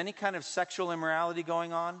if there's any kind of sexual immorality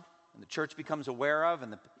going on, and the church becomes aware of,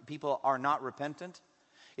 and the people are not repentant,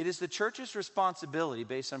 it is the church's responsibility,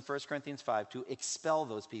 based on 1 Corinthians 5, to expel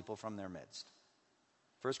those people from their midst.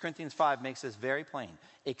 1 Corinthians 5 makes this very plain.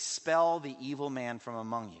 Expel the evil man from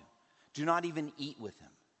among you. Do not even eat with him.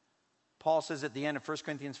 Paul says at the end of 1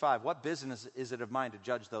 Corinthians 5, what business is it of mine to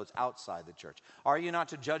judge those outside the church? Are you not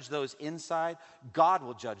to judge those inside? God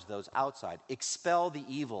will judge those outside. Expel the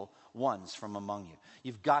evil ones from among you.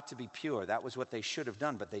 You've got to be pure. That was what they should have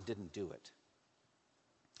done, but they didn't do it.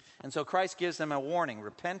 And so Christ gives them a warning: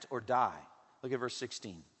 repent or die. Look at verse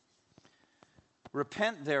 16.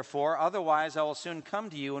 Repent, therefore, otherwise I will soon come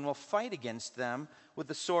to you and will fight against them with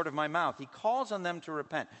the sword of my mouth. He calls on them to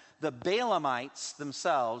repent. The Balaamites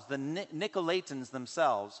themselves, the Nicolaitans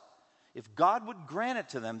themselves, if God would grant it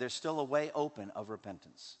to them, there's still a way open of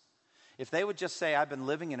repentance. If they would just say, I've been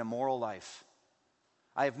living an immoral life,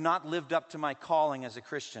 I have not lived up to my calling as a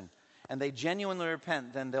Christian, and they genuinely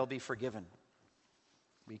repent, then they'll be forgiven.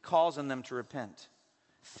 He calls on them to repent.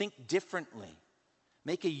 Think differently.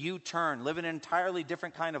 Make a U-turn. Live an entirely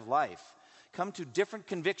different kind of life. Come to different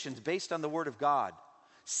convictions based on the Word of God.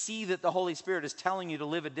 See that the Holy Spirit is telling you to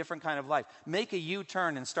live a different kind of life. Make a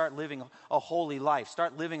U-turn and start living a holy life.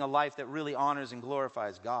 Start living a life that really honors and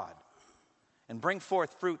glorifies God. And bring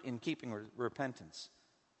forth fruit in keeping repentance.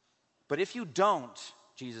 But if you don't,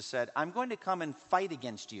 Jesus said, I'm going to come and fight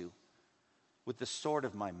against you with the sword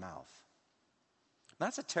of my mouth.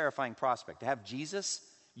 That's a terrifying prospect, to have Jesus,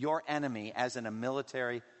 your enemy, as in a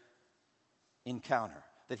military encounter,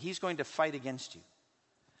 that he's going to fight against you.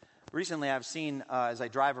 Recently, I've seen, as I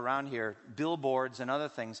drive around here, billboards and other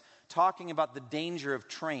things talking about the danger of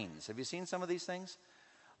trains. Have you seen some of these things?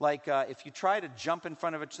 Like, if you try to jump in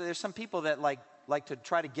front of it, there's some people that like to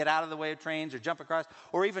try to get out of the way of trains or jump across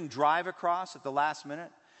or even drive across at the last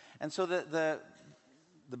minute. And so the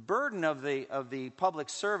burden of the public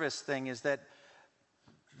service thing is that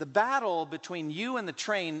the battle between you and the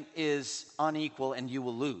train is unequal and you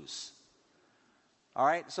will lose. All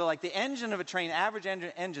right? So like the engine of a train, average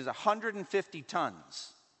engine is 150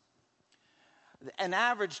 tons. An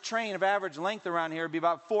average train of average length around here would be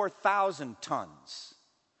about 4,000 tons.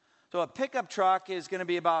 So a pickup truck is going to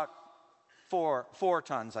be about four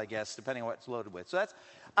tons, I guess, depending on what it's loaded with. So that's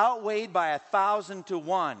outweighed by 1,000 to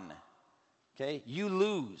 1. Okay? You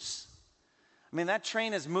lose. I mean, that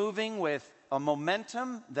train is moving with a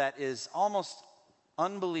momentum that is almost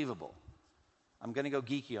unbelievable. I'm going to go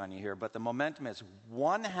geeky on you here, but the momentum is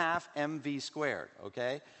 1/2 mv squared,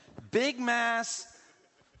 okay? Big mass,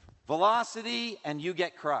 velocity, and you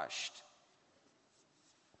get crushed.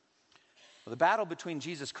 Well, the battle between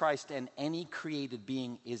Jesus Christ and any created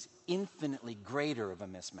being is infinitely greater of a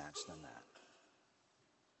mismatch than that.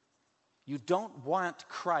 You don't want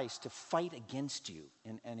Christ to fight against you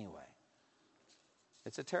in any way.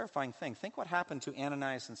 It's a terrifying thing. Think what happened to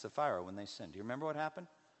Ananias and Sapphira when they sinned. Do you remember what happened?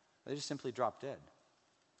 They just simply dropped dead.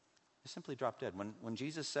 They simply dropped dead. When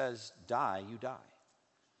Jesus says, die, you die.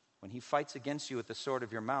 When he fights against you with the sword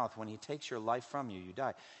of your mouth, when he takes your life from you, you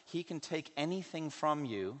die. He can take anything from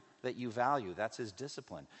you that you value. That's his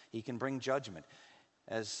discipline. He can bring judgment.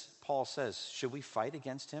 as Paul says, should we fight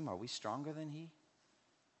against him? Are we stronger than he?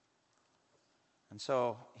 And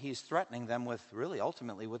so he's threatening them with, really,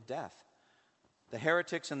 ultimately with death. The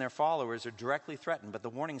heretics and their followers are directly threatened, but the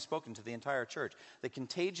warning is spoken to the entire church. The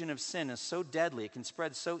contagion of sin is so deadly, it can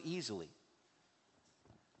spread so easily,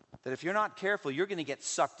 that if you're not careful, you're going to get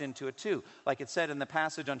sucked into it too. Like it said in the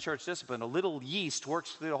passage on church discipline, a little yeast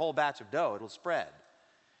works through the whole batch of dough. It'll spread.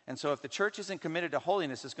 And so if the church isn't committed to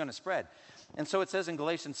holiness, it's going to spread. And so it says in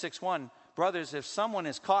Galatians 6:1, brothers, if someone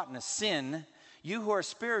is caught in a sin, you who are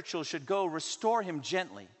spiritual should go restore him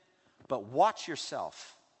gently, but watch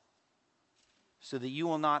yourself, so that you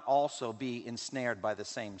will not also be ensnared by the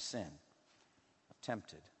same sin,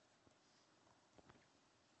 tempted.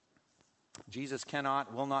 Jesus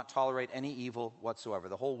will not tolerate any evil whatsoever.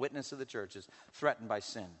 The whole witness of the church is threatened by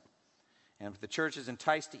sin. And if the church is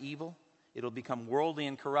enticed to evil, it'll become worldly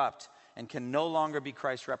and corrupt and can no longer be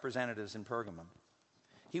Christ's representatives in Pergamum.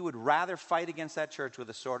 He would rather fight against that church with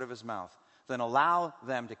the sword of his mouth than allow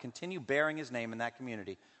them to continue bearing his name in that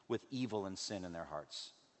community with evil and sin in their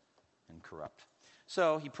hearts and corrupt.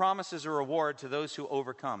 So he promises a reward to those who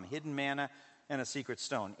overcome, hidden manna and a secret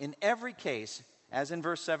stone. In every case, as in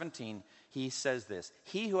verse 17, he says this,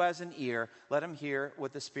 he who has an ear, let him hear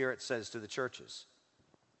what the Spirit says to the churches.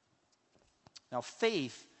 Now,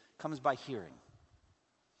 faith comes by hearing,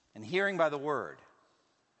 and hearing by the word.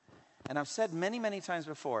 And I've said many, many times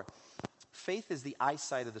before, faith is the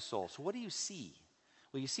eyesight of the soul. So what do you see?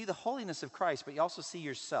 Well, you see the holiness of Christ, but you also see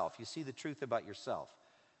yourself. You see the truth about yourself.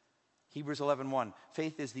 Hebrews 11:1,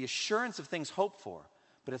 faith is the assurance of things hoped for,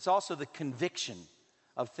 but it's also the conviction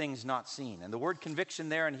of things not seen. And the word conviction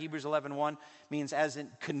there in Hebrews 11:1 means as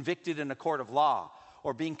in convicted in a court of law,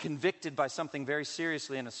 or being convicted by something very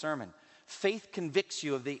seriously in a sermon. Faith convicts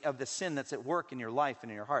you of the sin that's at work in your life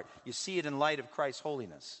and in your heart. You see it in light of Christ's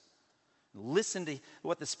holiness. Listen to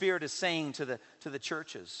what the Spirit is saying to the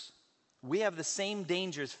churches. We have the same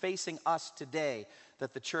dangers facing us today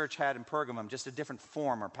that the church had in Pergamum, just a different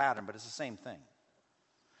form or pattern, but it's the same thing.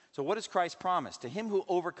 So what does Christ promise? To him who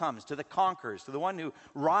overcomes, to the conquerors, to the one who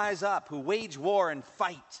rise up, who wage war and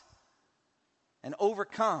fight and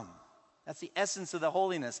overcome. That's the essence of the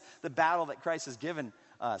holiness, the battle that Christ has given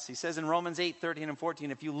us. He says in Romans 8:13 and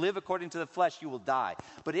 14, if you live according to the flesh, you will die.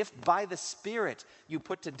 But if by the Spirit you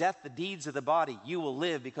put to death the deeds of the body, you will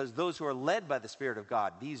live, because those who are led by the Spirit of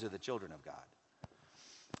God, these are the children of God.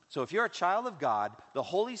 So if you're a child of God, the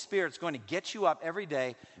Holy Spirit's going to get you up every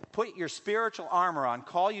day, put your spiritual armor on,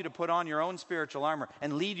 call you to put on your own spiritual armor,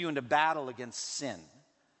 and lead you into battle against sin.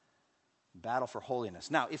 Battle for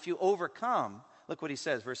holiness. Now, if you overcome, look what he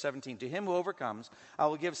says, verse 17, to him who overcomes, I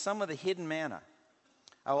will give some of the hidden manna.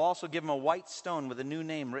 I will also give him a white stone with a new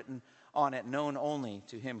name written on it, known only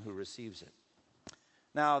to him who receives it.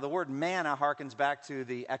 Now, the word manna harkens back to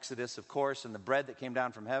the Exodus, of course, and the bread that came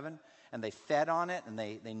down from heaven. And they fed on it, and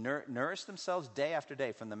they nourished themselves day after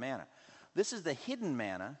day from the manna. This is the hidden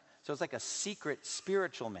manna, so it's like a secret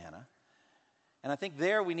spiritual manna. And I think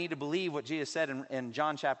there we need to believe what Jesus said in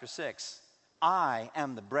John chapter 6. I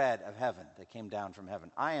am the bread of heaven that came down from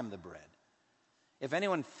heaven. I am the bread. If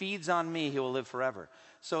anyone feeds on me, he will live forever.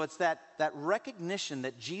 So it's that recognition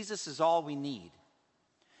that Jesus is all we need.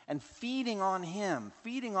 And feeding on him,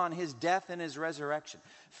 feeding on his death and his resurrection,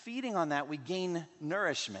 feeding on that, we gain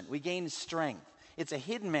nourishment, we gain strength. It's a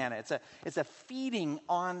hidden manna. It's a feeding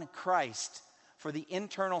on Christ for the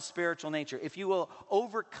internal spiritual nature. If you will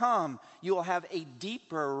overcome, you will have a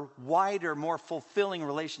deeper, wider, more fulfilling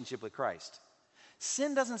relationship with Christ.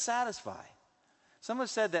 Sin doesn't satisfy. Some have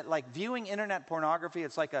said that, like viewing internet pornography,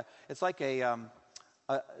 it's like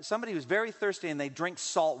somebody who's very thirsty and they drink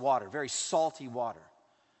salt water, very salty water.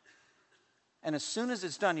 And as soon as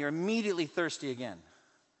it's done, you're immediately thirsty again.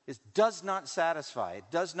 It does not satisfy. It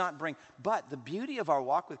does not bring. But the beauty of our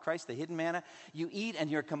walk with Christ, the hidden manna, you eat and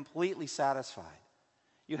you're completely satisfied.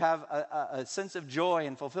 You have a sense of joy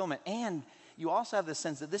and fulfillment. And you also have the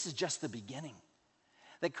sense that this is just the beginning.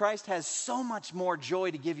 That Christ has so much more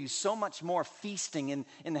joy to give you, so much more feasting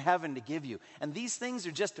in heaven to give you. And these things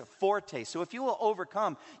are just a foretaste. So if you will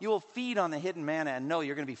overcome, you will feed on the hidden manna and know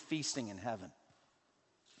you're going to be feasting in heaven.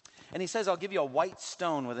 And he says, I'll give you a white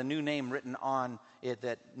stone with a new name written on it,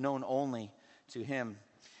 that known only to him.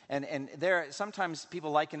 And there, sometimes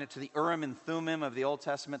people liken it to the Urim and Thummim of the Old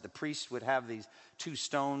Testament. The priests would have these two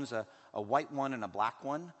stones, a white one and a black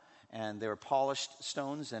one. And they were polished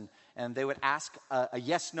stones. And they would ask a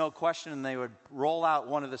yes-no question, and they would roll out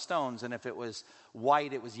one of the stones. And if it was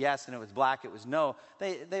white, it was yes, and if it was black, it was no.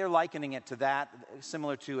 They are likening it to that,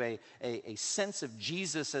 similar to a sense of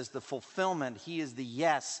Jesus as the fulfillment. He is the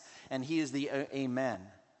yes, and he is the amen.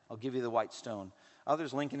 I'll give you the white stone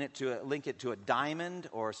Others link it to a diamond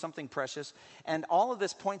or something precious. And all of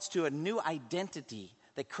this points to a new identity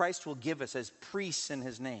that Christ will give us as priests in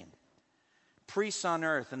his name. Priests on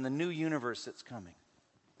earth and the new universe that's coming.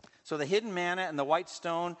 So the hidden manna and the white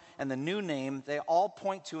stone and the new name, they all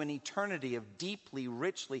point to an eternity of deeply,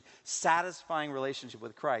 richly satisfying relationship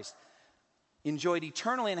with Christ. Enjoyed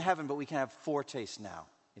eternally in heaven, but we can have foretastes now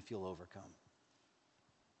if you'll overcome.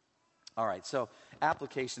 All right, so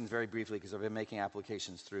applications very briefly, because I've been making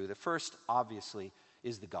applications through. The first, obviously,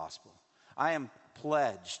 is the gospel. I am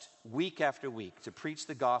pledged week after week to preach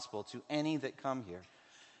the gospel to any that come here.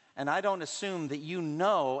 And I don't assume that you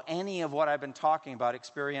know any of what I've been talking about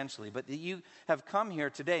experientially, but that you have come here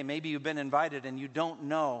today. Maybe you've been invited and you don't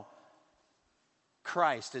know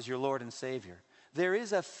Christ as your Lord and Savior. There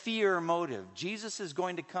is a fear motive. Jesus is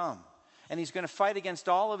going to come, and he's going to fight against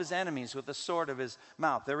all of his enemies with the sword of his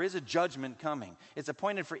mouth. There is a judgment coming. It's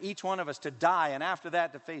appointed for each one of us to die, and after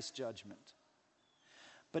that to face judgment.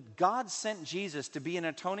 But God sent Jesus to be an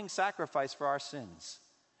atoning sacrifice for our sins.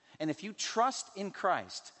 And if you trust in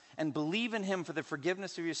Christ and believe in him for the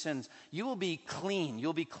forgiveness of your sins, you will be clean,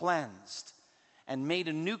 you'll be cleansed and made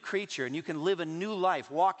a new creature, and you can live a new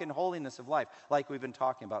life, walk in holiness of life like we've been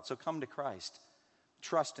talking about. So come to Christ.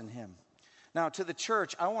 Trust in him. Now, to the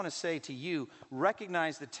church, I want to say to you,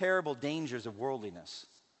 recognize the terrible dangers of worldliness.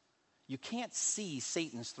 You can't see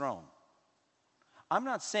Satan's throne. I'm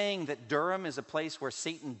not saying that Durham is a place where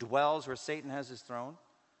Satan dwells, where Satan has his throne.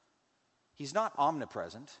 He's not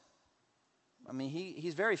omnipresent. I mean,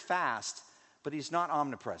 he's very fast, but he's not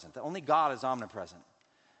omnipresent. Only God is omnipresent.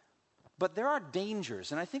 But there are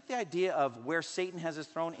dangers, and I think the idea of where Satan has his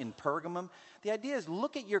throne in Pergamum, the idea is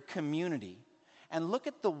look at your community and look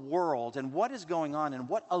at the world and what is going on and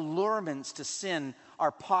what allurements to sin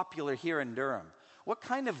are popular here in Durham. What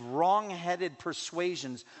kind of wrong-headed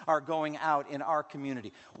persuasions are going out in our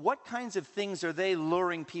community? What kinds of things are they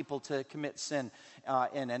luring people to commit sin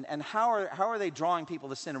in? And how are they drawing people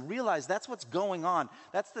to sin? And realize that's what's going on.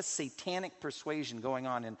 That's the satanic persuasion going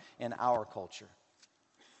on in our culture.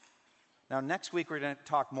 Now, next week we're going to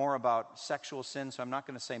talk more about sexual sin, so I'm not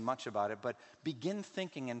going to say much about it, but begin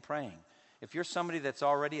thinking and praying. If you're somebody that's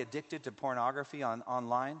already addicted to pornography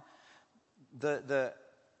online, the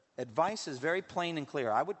advice is very plain and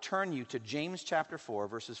clear. I would turn you to James chapter 4,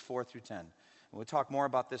 verses 4 through 10. And we'll talk more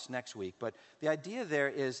about this next week. But the idea there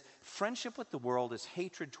is friendship with the world is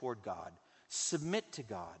hatred toward God. Submit to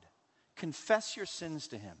God. Confess your sins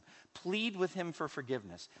to him. Plead with him for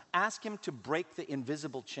forgiveness. Ask him to break the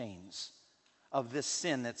invisible chains of this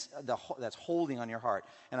sin that's holding on your heart.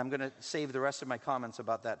 And I'm going to save the rest of my comments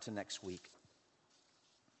about that to next week.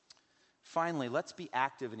 Finally, let's be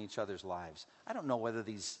active in each other's lives. I don't know whether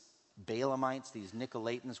these Balaamites, these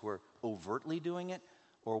Nicolaitans were overtly doing it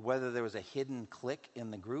or whether there was a hidden clique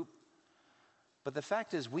in the group. But the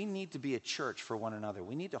fact is we need to be a church for one another.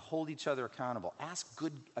 We need to hold each other accountable. Ask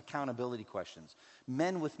good accountability questions.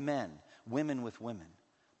 Men with men, women with women.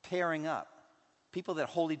 Pairing up. People that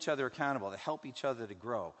hold each other accountable, that help each other to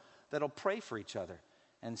grow, that'll pray for each other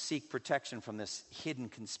and seek protection from this hidden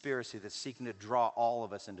conspiracy that's seeking to draw all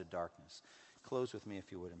of us into darkness. Close with me,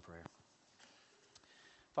 if you would, in prayer.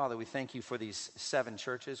 Father, we thank you for these 7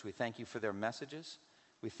 churches. We thank you for their messages.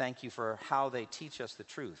 We thank you for how they teach us the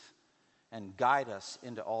truth and guide us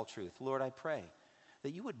into all truth. Lord, I pray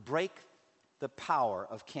that you would break the power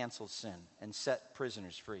of canceled sin and set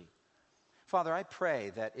prisoners free. Father, I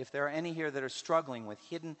pray that if there are any here that are struggling with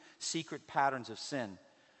hidden, secret patterns of sin,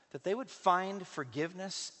 that they would find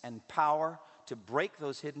forgiveness and power to break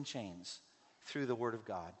those hidden chains through the Word of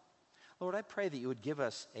God. Lord, I pray that you would give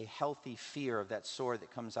us a healthy fear of that sword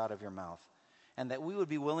that comes out of your mouth, and that we would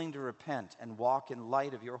be willing to repent and walk in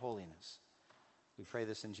light of your holiness. We pray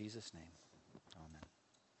this in Jesus' name.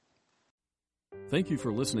 Amen. Thank you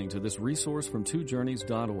for listening to this resource from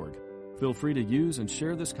twojourneys.org. Feel free to use and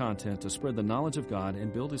share this content to spread the knowledge of God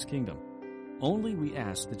and build his kingdom. Only we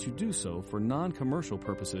ask that you do so for non-commercial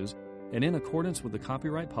purposes and in accordance with the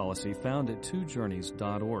copyright policy found at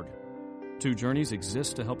twojourneys.org. Two Journeys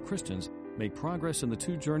exists to help Christians make progress in the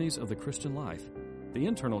 2 journeys of the Christian life, the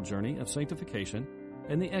internal journey of sanctification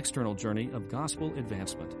and the external journey of gospel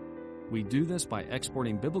advancement. We do this by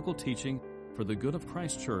exporting biblical teaching for the good of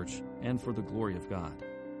Christ's church and for the glory of God.